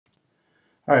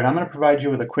All right, I'm going to provide you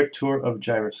with a quick tour of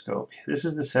Gyroscope. This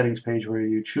is the settings page where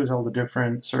you choose all the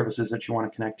different services that you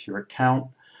want to connect to your account.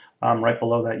 Right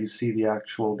below that, you see the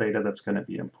actual data that's going to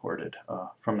be imported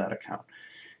from that account.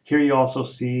 Here you also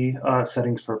see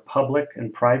settings for public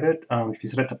and private. If you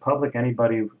set it to public,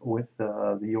 anybody with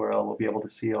the URL will be able to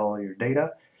see all of your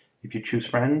data. If you choose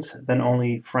friends, then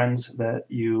only friends that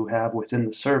you have within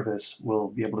the service will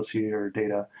be able to see your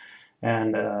data,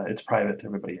 and it's private to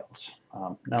everybody else.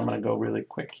 Now I'm going to go really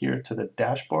quick here to the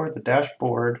dashboard. The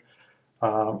dashboard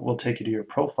will take you to your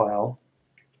profile,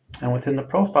 and within the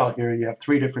profile here you have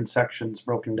three different sections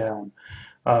broken down.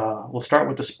 We'll start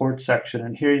with the sports section,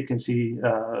 and here you can see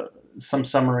some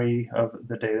summary of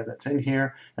the data that's in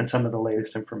here and some of the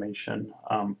latest information.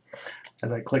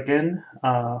 As I click in,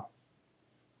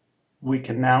 we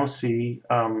can now see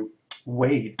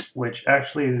weight, which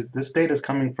actually is, this data is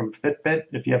coming from Fitbit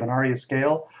if you have an ARIA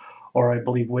scale, or I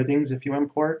believe Withings if you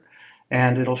import,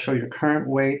 and it'll show your current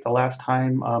weight, the last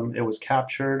time it was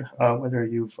captured, whether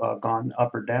you've gone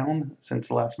up or down since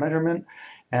the last measurement,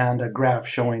 and a graph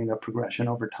showing the progression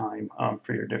over time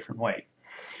for your different weight.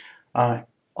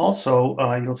 Also,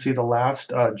 you'll see the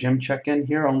last gym check-in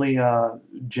here. Only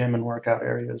gym and workout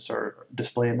areas are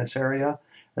displayed in this area.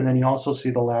 And then you also see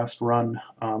the last run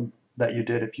that you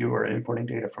did if you were importing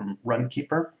data from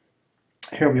Runkeeper.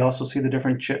 Here we also see the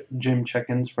different gym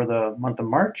check-ins for the month of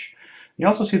March. You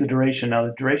also see the duration. Now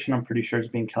the duration, I'm pretty sure, is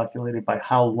being calculated by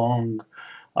how long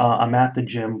I'm at the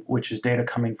gym, which is data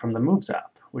coming from the Moves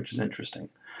app, which is interesting.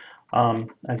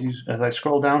 As I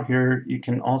scroll down here, you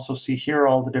can also see here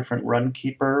all the different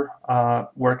Runkeeper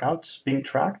workouts being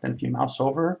tracked. And if you mouse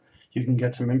over, you can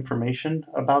get some information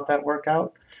about that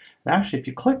workout. And actually, if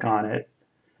you click on it,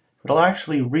 it'll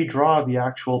actually redraw the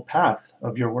actual path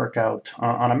of your workout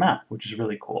on a map, which is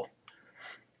really cool.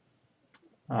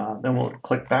 Then we'll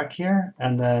click back here,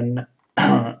 and then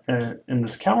in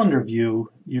this calendar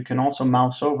view, you can also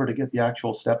mouse over to get the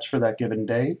actual steps for that given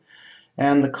day.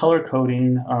 And the color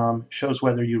coding shows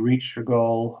whether you reached your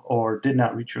goal or did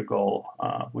not reach your goal,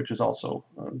 which is also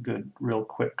a good, real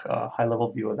quick,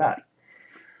 high-level view of that.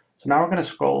 So now we're going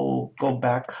to go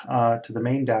back to the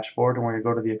main dashboard, and we're going to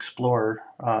go to the Explorer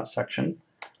section.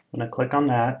 I'm going to click on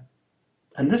that,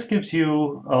 and this gives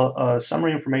you a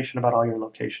summary information about all your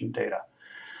location data,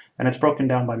 and it's broken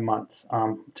down by month.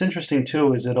 What's interesting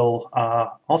too is it'll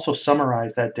also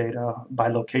summarize that data by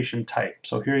location type.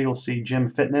 So here you'll see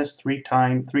gym fitness, three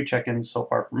check-ins so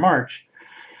far for March.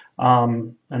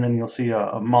 And then you'll see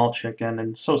a mall check-in,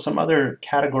 and so some other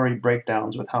category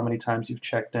breakdowns with how many times you've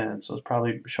checked in. So it's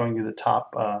probably showing you the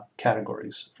top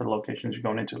categories for the locations you're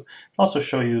going into. It'll also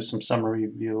show you some summary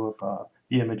view of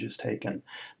the images taken.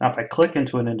 Now if I click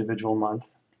into an individual month,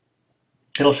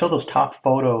 it'll show those top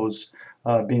photos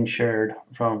being shared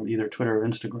from either Twitter or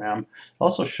Instagram. It'll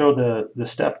also show the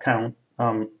step count.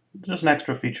 Just an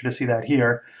extra feature to see that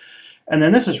here. And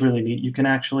then this is really neat. You can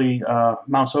actually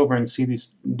mouse over and see these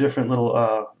different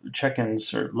little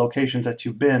check-ins or locations that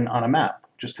you've been on a map,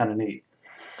 which is kind of neat.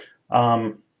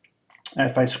 And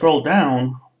if I scroll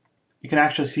down, you can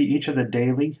actually see each of the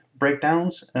daily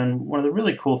breakdowns. And one of the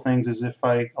really cool things is if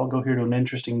I'll go here to an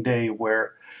interesting day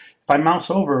where if I mouse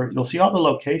over, you'll see all the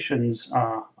locations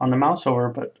on the mouse over,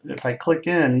 but if I click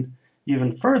in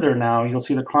even further now, you'll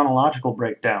see the chronological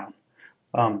breakdown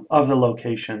of the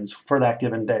locations for that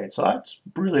given day. So that's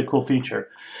really a cool feature.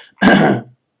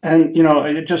 And you know,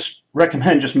 I just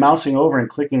recommend just mousing over and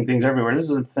clicking things everywhere. This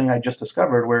is a thing I just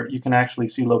discovered where you can actually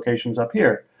see locations up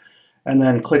here and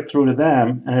then click through to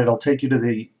them and it'll take you to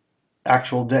the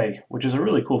actual day, which is a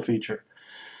really cool feature.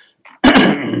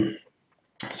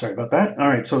 Sorry about that. All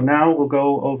right, so now we'll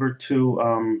go over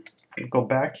to go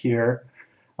back here.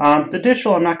 The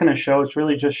digital I'm not going to show. It's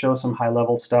really just show some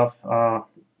high-level stuff.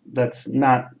 That's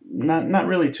not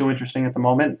really too interesting at the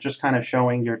moment, just kind of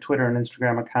showing your Twitter and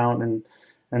Instagram account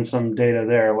and some data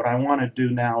there. What I want to do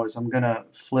now is I'm going to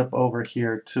flip over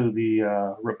here to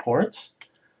the reports.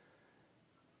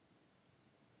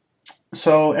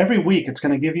 So every week it's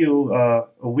going to give you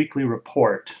a weekly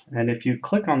report, and if you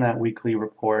click on that weekly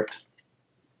report,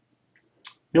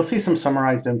 you'll see some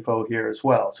summarized info here as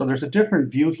well. So there's a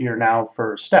different view here now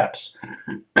for steps,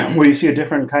 where you see a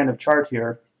different kind of chart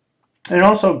here. And it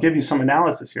also gives you some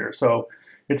analysis here. So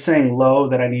it's saying low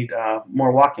that I need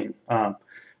more walking.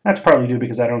 That's probably due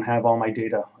because I don't have all my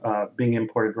data being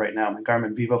imported right now. My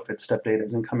Garmin VivoFit step data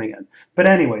isn't coming in. But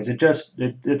anyways,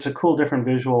 it's a cool different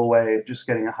visual way of just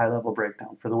getting a high-level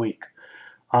breakdown for the week.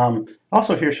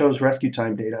 Also here shows rescue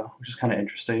time data, which is kind of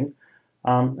interesting,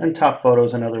 and top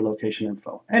photos and other location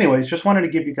info. Anyways, just wanted to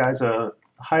give you guys a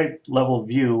high-level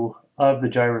view of the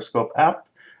Gyroscope app,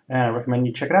 and I recommend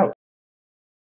you check it out.